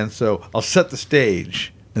 And so I'll set the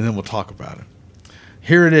stage, and then we'll talk about it.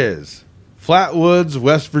 Here it is. Flatwoods,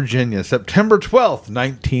 West Virginia, September 12th,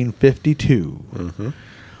 1952. Mm-hmm.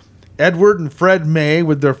 Edward and Fred May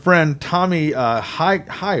with their friend Tommy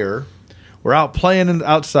Heyer were out playing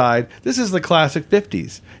outside. This is the classic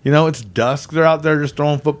 50s. You know, it's dusk. They're out there just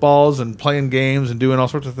throwing footballs and playing games and doing all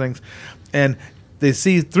sorts of things. And they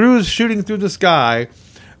see shooting through the sky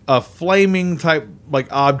a flaming type like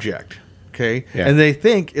object. Okay, yeah. And they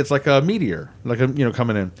think it's like a meteor,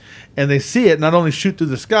 coming in, and they see it not only shoot through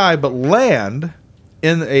the sky but land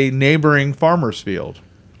in a neighboring farmer's field.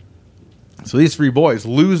 So these three boys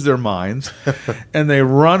lose their minds, and they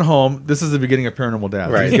run home. This is the beginning of Paranormal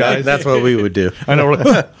Dad. Right, These guys, that's what we would do. I know. We're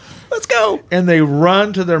like, Let's go. and they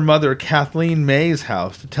run to their mother, Kathleen May's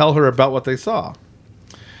house, to tell her about what they saw.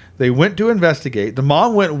 They went to investigate. The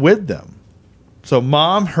mom went with them. So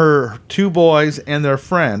mom, her two boys, and their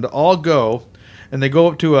friend all go, and they go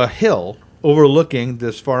up to a hill overlooking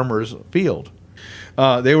this farmer's field.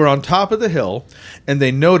 They were on top of the hill, and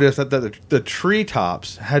they noticed that the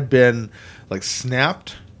treetops had been like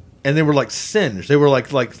snapped, and they were like singed. They were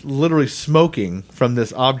like literally smoking from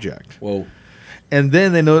this object. Whoa. And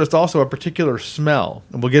then they noticed also a particular smell.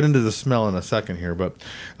 And we'll get into the smell in a second here. But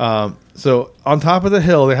so on top of the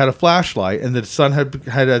hill, they had a flashlight, and the sun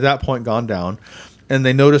had at that point gone down. And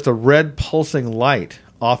they noticed a red pulsing light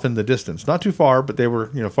off in the distance. Not too far, but they were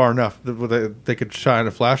far enough that they could shine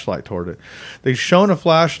a flashlight toward it. They shone a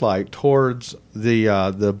flashlight towards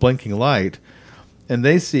the blinking light, and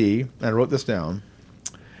they see, and I wrote this down,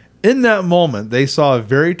 in that moment, they saw a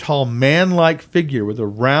very tall man-like figure with a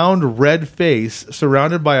round red face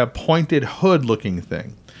surrounded by a pointed hood-looking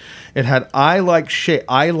thing. It had eye-like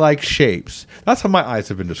shapes. That's how my eyes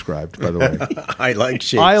have been described, by the way. I like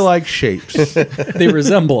shapes. Eye-like shapes. They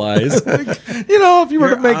resemble eyes. If you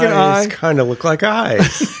were to make an eye, kind of look like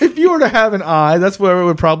eyes. if you were to have an eye, that's where it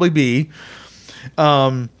would probably be.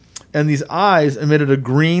 And these eyes emitted a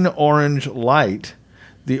green-orange light.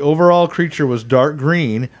 The overall creature was dark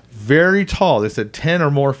green, very tall. They said 10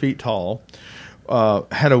 or more feet tall.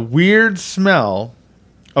 Had a weird smell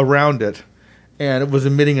around it, and it was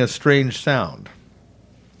emitting a strange sound.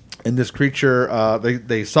 And this creature,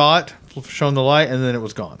 they saw it, shone the light, and then it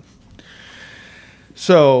was gone.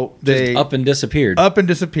 So they Just up and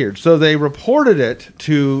disappeared. So they reported it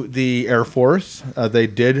to the Air Force. They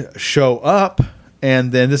did show up.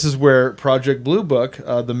 And then this is where Project Blue Book,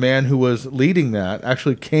 the man who was leading that,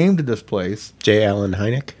 actually came to this place. J. Allen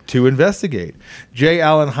Hynek? To investigate. J.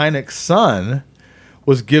 Allen Hynek's son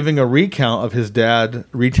was giving a recount of his dad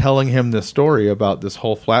retelling him this story about this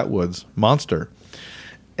whole Flatwoods monster.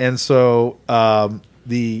 And so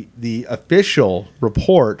the official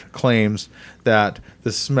report claims that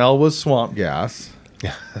the smell was swamp gas.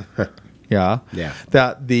 Yeah.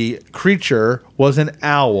 That the creature was an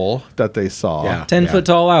owl that they saw. Yeah. 10-foot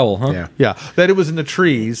tall owl, huh? Yeah. Yeah. That it was in the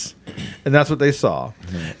trees, and that's what they saw.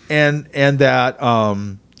 Mm-hmm. And that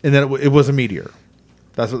it was a meteor.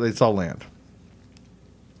 That's what they saw land.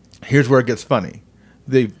 Here's where it gets funny.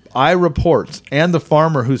 The eye reports and the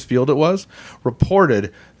farmer whose field it was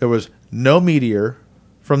reported there was no meteor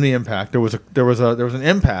from the impact. There was an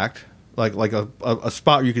impact. Like a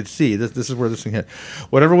spot you could see. This is where this thing hit.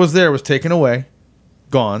 Whatever was there was taken away,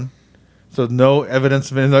 gone. So no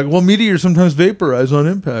evidence of anything. Like, well, meteors sometimes vaporize on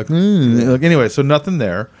impact. Anyway, so nothing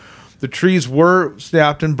there. The trees were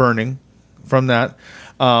snapped and burning from that.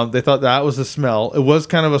 They thought that was the smell. It was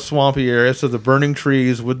kind of a swampy area, so the burning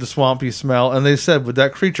trees with the swampy smell. And they said with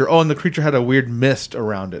that creature, and the creature had a weird mist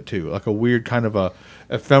around it too, like a weird kind of a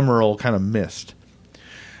ephemeral kind of mist.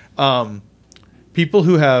 people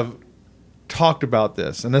who have talked about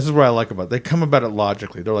this, and this is what I like about it, they come about it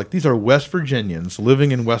logically. They're like, these are West Virginians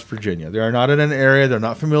living in West Virginia. They are not in an area they're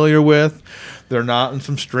not familiar with. They're not in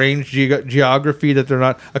some strange geography that they're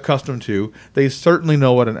not accustomed to. They certainly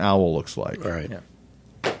know what an owl looks like. Right. Yeah.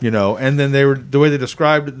 You know, and then the way they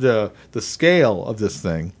described the scale of this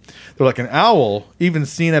thing, they're like, an owl, even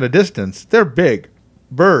seen at a distance, they're big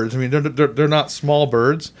birds. I mean, they're not small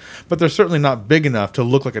birds, but they're certainly not big enough to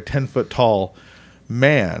look like a 10-foot tall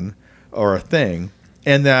man or a thing.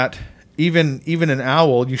 And that even an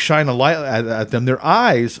owl, you shine a light at them, their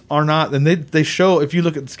eyes are not, and they show, if you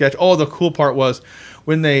look at the sketch, the cool part was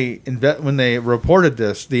when they reported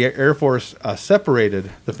this, the Air Force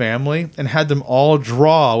separated the family and had them all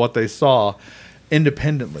draw what they saw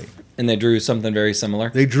independently. And they drew something very similar.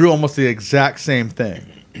 They drew almost the exact same thing.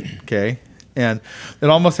 Okay. And it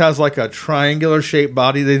almost has like a triangular shaped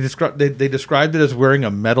body. They described it as wearing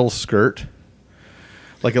a metal skirt.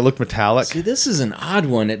 Like it looked metallic. See, this is an odd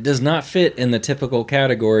one. It does not fit in the typical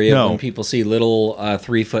category of when people see little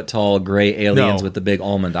 3-foot tall gray aliens with the big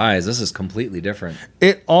almond eyes. This is completely different.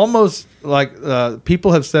 It almost, like,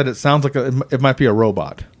 people have said it sounds like it might be a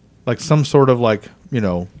robot. Like some sort of, like, you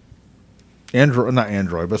know, not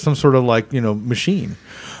Android, but some sort of, like, you know, machine.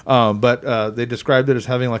 But they described it as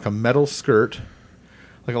having like a metal skirt,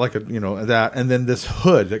 like a, you know, that, and then this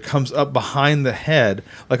hood that comes up behind the head,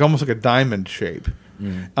 like almost like a diamond shape.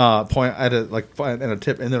 Point at a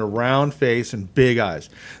tip, and then a round face and big eyes.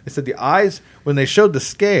 They said the eyes, when they showed the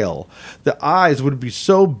scale, the eyes would be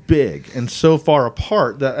so big and so far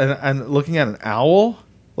apart that, and looking at an owl,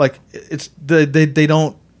 like they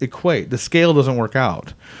don't equate. The scale doesn't work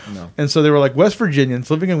out. No. And so they were like, West Virginians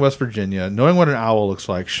living in West Virginia, knowing what an owl looks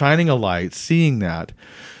like, shining a light, seeing that,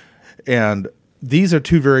 and these are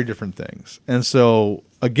two very different things. And so,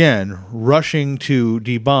 again, rushing to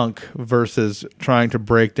debunk versus trying to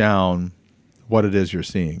break down what it is you're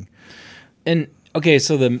seeing. And, okay,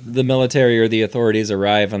 so the military or the authorities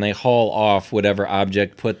arrive and they haul off whatever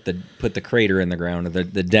object put the crater in the ground, or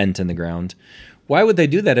the dent in the ground. Why would they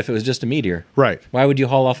do that if it was just a meteor? Right. Why would you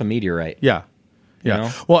haul off a meteorite? Yeah. Yeah. You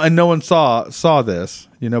know? Well, and no one saw this,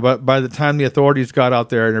 you know, but by the time the authorities got out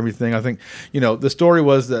there and everything, I think, you know, the story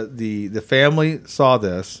was that the family saw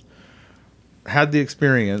this, had the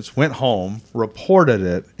experience, went home, reported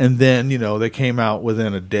it, and then, you know, they came out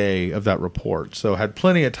within a day of that report. So had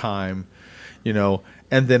plenty of time, you know,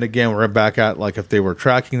 and then again, we're back at, like, if they were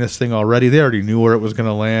tracking this thing already, they already knew where it was going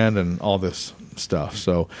to land and all this stuff.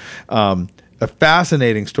 So, a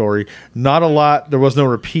fascinating story. Not a lot. There was no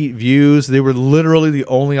repeat views. They were literally the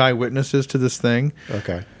only eyewitnesses to this thing.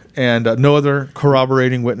 Okay. And no other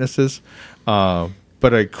corroborating witnesses.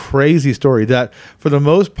 But a crazy story that, for the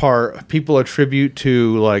most part, people attribute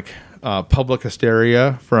to, like, public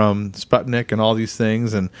hysteria from Sputnik and all these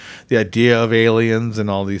things, and the idea of aliens and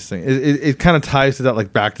all these things. It kind of ties to that,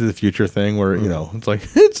 like, Back to the Future thing where, you know, it's like,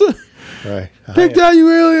 it's a big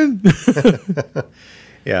you alien.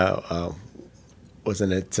 Yeah.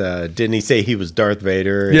 Wasn't it? Didn't he say he was Darth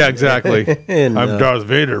Vader? Yeah, exactly. And, I'm Darth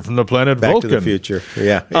Vader from the planet Back Vulcan. to the Future.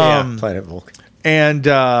 Yeah, planet Vulcan. And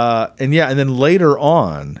then later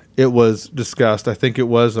on, it was discussed. I think it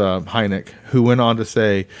was Hynek who went on to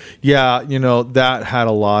say, yeah, you know, that had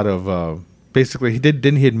a lot of basically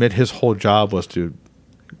didn't he admit his whole job was to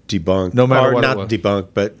debunk, no matter what, not debunk,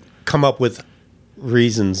 but come up with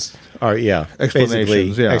reasons.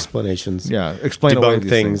 Explanations. Explain away debunk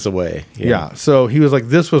things away. Yeah. So he was like,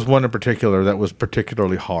 this was one in particular that was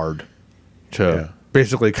particularly hard to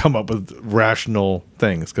basically come up with rational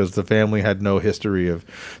things, because the family had no history of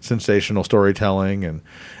sensational storytelling and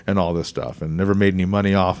all this stuff, and never made any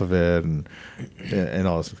money off of it, and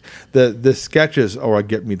all this. The sketches are what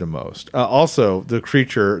get me the most. Also, the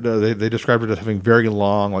creature, they described it as having very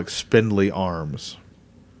long, like, spindly arms.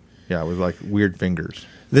 Yeah, with, like, weird fingers.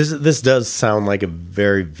 This does sound like a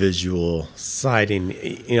very visual sighting.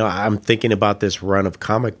 You know, I'm thinking about this run of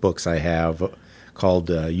comic books I have called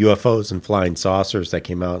UFOs and Flying Saucers that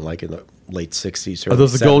came out in the late 60s. Are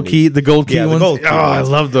those the 70s. gold key ones? The gold key ones. I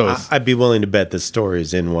love those. I'd be willing to bet this story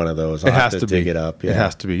is in one of those. I'll have to dig it up. Yeah. It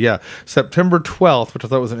has to be. Yeah, September 12th, which I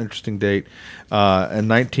thought was an interesting date, in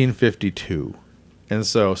 1952, and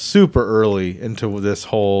so super early into this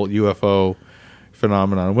whole UFO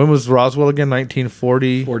phenomenon. When was Roswell again?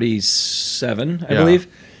 1940? 47, I believe.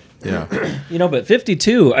 Yeah. You know, but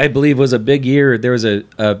 52, I believe, was a big year. There was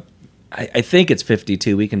I think it's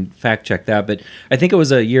 52. We can fact check that, but I think it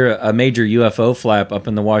was a major UFO flap up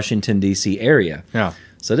in the Washington, D.C. area. Yeah.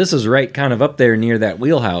 So this is right kind of up there near that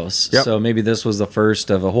wheelhouse. Yep. So maybe this was the first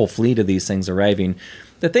of a whole fleet of these things arriving.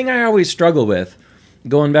 The thing I always struggle with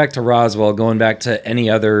going back to Roswell, going back to any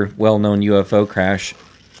other well-known UFO crash,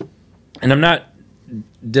 and I'm not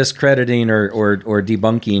discrediting or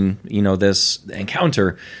debunking, this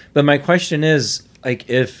encounter, but my question is, like,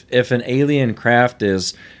 if an alien craft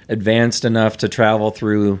is advanced enough to travel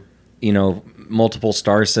through, multiple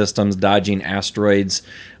star systems, dodging asteroids,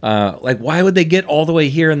 why would they get all the way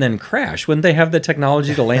here and then crash? Wouldn't they have the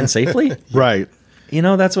technology to land safely? Right.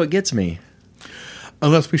 That's what gets me.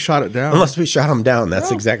 Unless we shot it down. Unless we shot them down.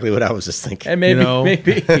 That's exactly what I was just thinking. And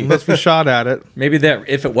maybe unless we shot at it. Maybe that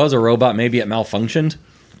if it was a robot, maybe it malfunctioned.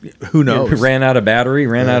 Who knows? It ran out of battery,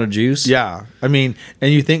 ran out of juice. Yeah. I mean,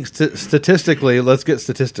 and you think statistically, let's get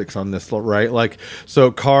statistics on this, right? Like, so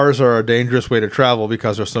cars are a dangerous way to travel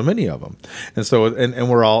because there's so many of them. And so, and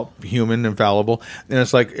we're all human and fallible. And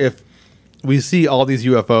it's like, if we see all these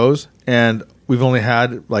UFOs and we've only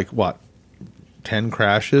had 10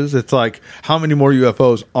 crashes, it's like, how many more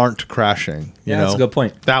UFOs aren't crashing? That's a good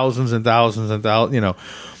point. Thousands and thousands and thousands,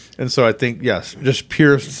 And so I think, yes, just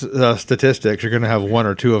pure statistics, you're going to have one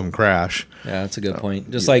or two of them crash. Yeah, that's a good point.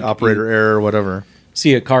 Just like operator error, whatever.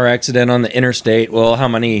 See a car accident on the interstate. Well, how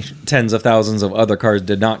many tens of thousands of other cars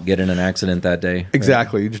did not get in an accident that day?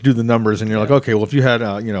 Exactly. Right? You just do the numbers, and you're like, okay, well, if you had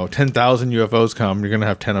 10,000 UFOs come, you're going to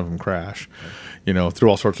have 10 of them crash. Through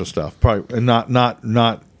all sorts of stuff. Probably, and not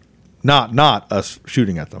us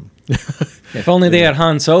shooting at them. If only they had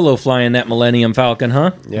Han Solo flying that Millennium Falcon,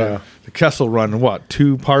 huh? Yeah. The Kessel Run,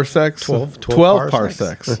 2 parsecs? 12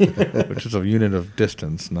 parsecs. Which is a unit of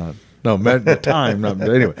distance, time.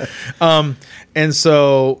 Anyway. And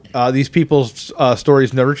so these people's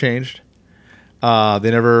stories never changed.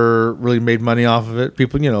 They never really made money off of it.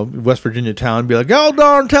 People, West Virginia town be like, "Oh,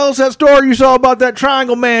 darn, tell us that story you saw about that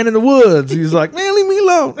triangle man in the woods." He's like, "Man, leave me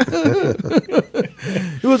alone."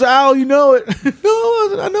 It was an owl, it. No, it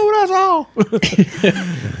wasn't. I know what I saw.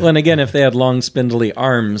 Well, and again, if they had long, spindly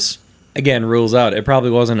arms, again, rules out. It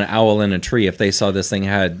probably wasn't an owl in a tree if they saw this thing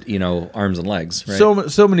had, arms and legs. Right?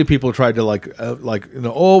 So many people tried to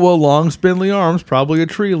long spindly arms, probably a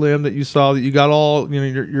tree limb that you saw, that you got all,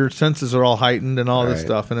 your senses are all heightened and all this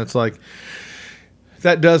stuff. And it's like,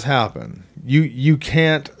 that does happen. You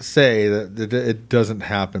can't say that it doesn't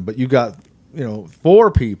happen, but you got,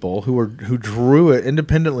 4 people who drew it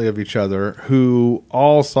independently of each other, who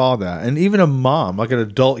all saw that. And even a mom, like an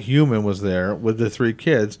adult human, was there with the 3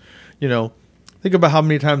 kids. Think about how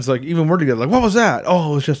many times, even we're together, what was that?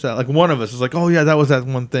 Oh, it was just that. Like, one of us is like, oh, yeah, that was that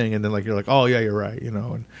one thing. And then, you're like, oh, yeah, you're right,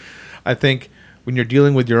 And I think when you're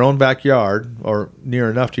dealing with your own backyard, or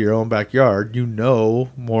near enough to your own backyard, more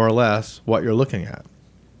or less what you're looking at.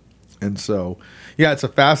 And so, yeah, it's a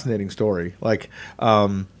fascinating story.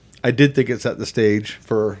 I did think it set the stage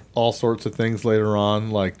for all sorts of things later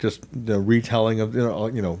on, like just the retelling of,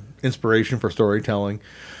 inspiration for storytelling.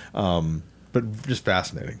 But just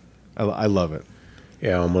fascinating. I love it.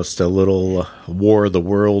 Yeah, almost a little War of the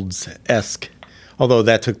Worlds-esque. Although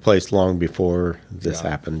that took place long before this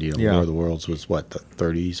happened. War of the Worlds was the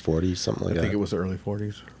 30s, 40s, something like that. I think it was the early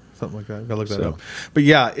 40s, something like that. I gotta look that up. But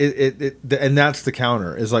yeah, and that's the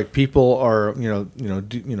counter. Is like people are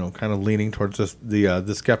kind of leaning towards this,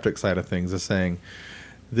 the skeptic side of things, is saying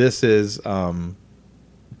this is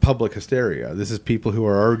public hysteria. This is people who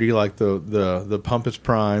are already like the pump is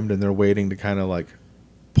primed and they're waiting to kind of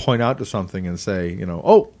point out to something and say,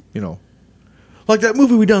 like that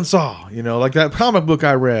movie we done saw, like that comic book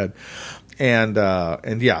I read. And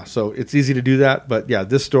yeah, so it's easy to do that. But yeah,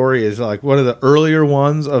 this story is like one of the earlier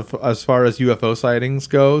ones as far as UFO sightings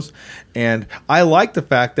goes. And I like the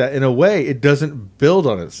fact that in a way it doesn't build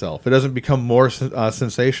on itself. It doesn't become more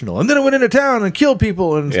sensational. And then it went into town and killed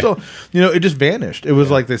people and still, it just vanished. It was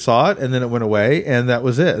like they saw it and then it went away and that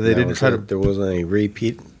was it. They didn't try to. There wasn't any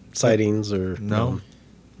repeat sightings or no,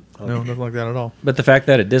 nothing like that at all. But the fact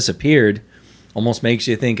that it disappeared almost makes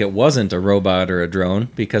you think it wasn't a robot or a drone,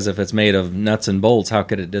 because if it's made of nuts and bolts, how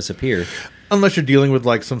could it disappear? Unless you're dealing with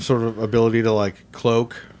some sort of ability to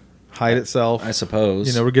cloak, hide itself. I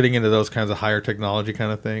suppose. We're getting into those kinds of higher technology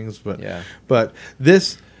kind of things, but yeah. But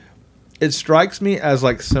this, it strikes me as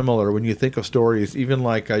similar when you think of stories, even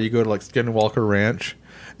you go to Skinwalker Ranch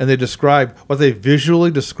and they describe what they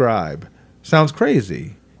visually describe. Sounds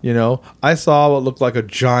crazy. I saw what looked like a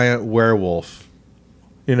giant werewolf.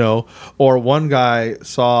 Or one guy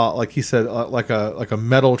saw, he said, like a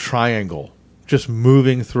metal triangle just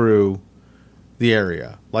moving through the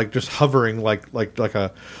area, just hovering, like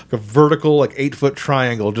a vertical, 8-foot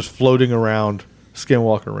triangle just floating around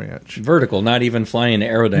Skinwalker Ranch. Vertical, not even flying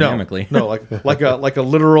aerodynamically. No, like a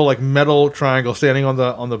literal metal triangle standing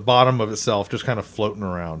on the bottom of itself, just kind of floating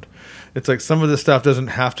around. It's some of this stuff doesn't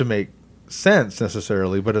have to make sense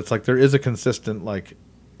necessarily, but it's like there is a consistent like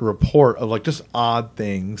report of like just odd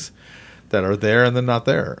things that are there and then not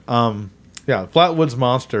there. Yeah, Flatwoods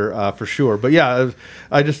Monster for sure. But yeah,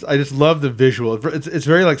 I just love the visual. It's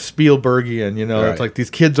very like Spielbergian, you know. Right. It's like these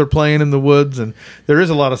kids are playing in the woods, and there is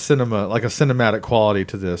a lot of cinema, like a cinematic quality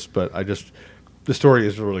to this. But the story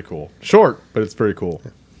is really cool. Short, but it's very cool.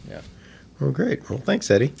 Yeah. Well, great. Well, thanks,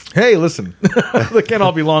 Eddie. Hey, listen, they can't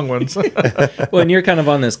all be long ones. Well, and you're kind of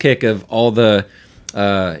on this kick of all the,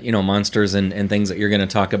 monsters and things that you're going to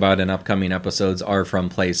talk about in upcoming episodes are from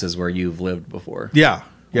places where you've lived before. Yeah,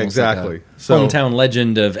 Almost like exactly. a So hometown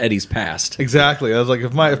legend of Eddie's past. exactly. I was like,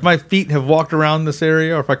 if my feet have walked around this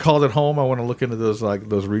area, or if I called it home, I want to look into those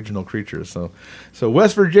regional creatures. So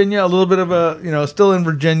West Virginia, a little bit of a still in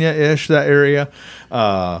Virginia-ish, that area.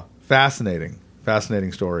 Fascinating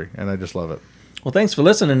story, and I just love it. Well, thanks for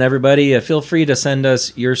listening, everybody. Feel free to send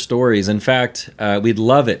us your stories. In fact, we'd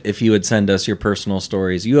love it if you would send us your personal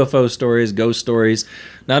stories, UFO stories, ghost stories.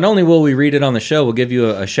 Not only will we read it on the show, we'll give you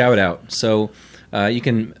a shout-out. So you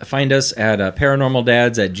can find us at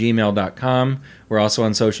paranormaldads@gmail.com. We're also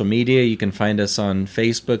on social media. You can find us on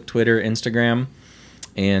Facebook, Twitter, Instagram.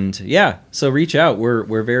 And, yeah, so reach out.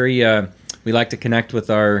 We're very we like to connect with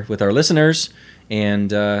our listeners. And,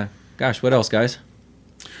 gosh, what else, guys?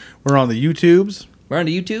 We're on the YouTubes. We're on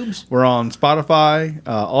the YouTubes. We're on Spotify,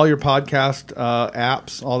 all your podcast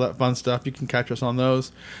apps, all that fun stuff. You can catch us on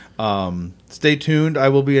those. Stay tuned. I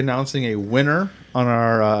will be announcing a winner on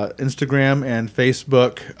our Instagram and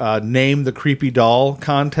Facebook Name the Creepy Doll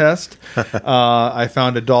contest. I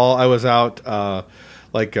found a doll. I was out,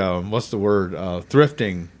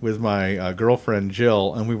 thrifting with my girlfriend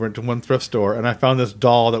Jill, and we went to one thrift store, and I found this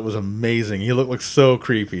doll that was amazing. He looked like so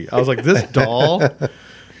creepy. I was like, this doll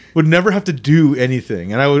would never have to do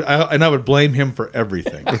anything, and I would blame him for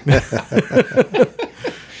everything.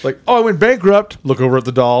 Like, I went bankrupt. Look over at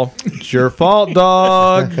the doll. It's your fault,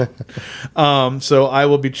 dog. So I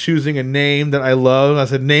will be choosing a name that I love. I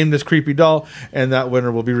said, name this creepy doll, and that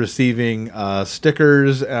winner will be receiving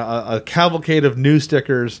stickers, a cavalcade of new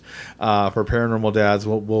stickers for Paranormal Dads.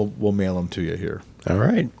 We'll mail them to you here. All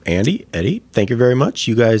right. Andy, Eddie, thank you very much.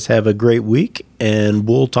 You guys have a great week, and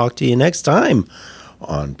we'll talk to you next time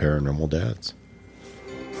on Paranormal Dads.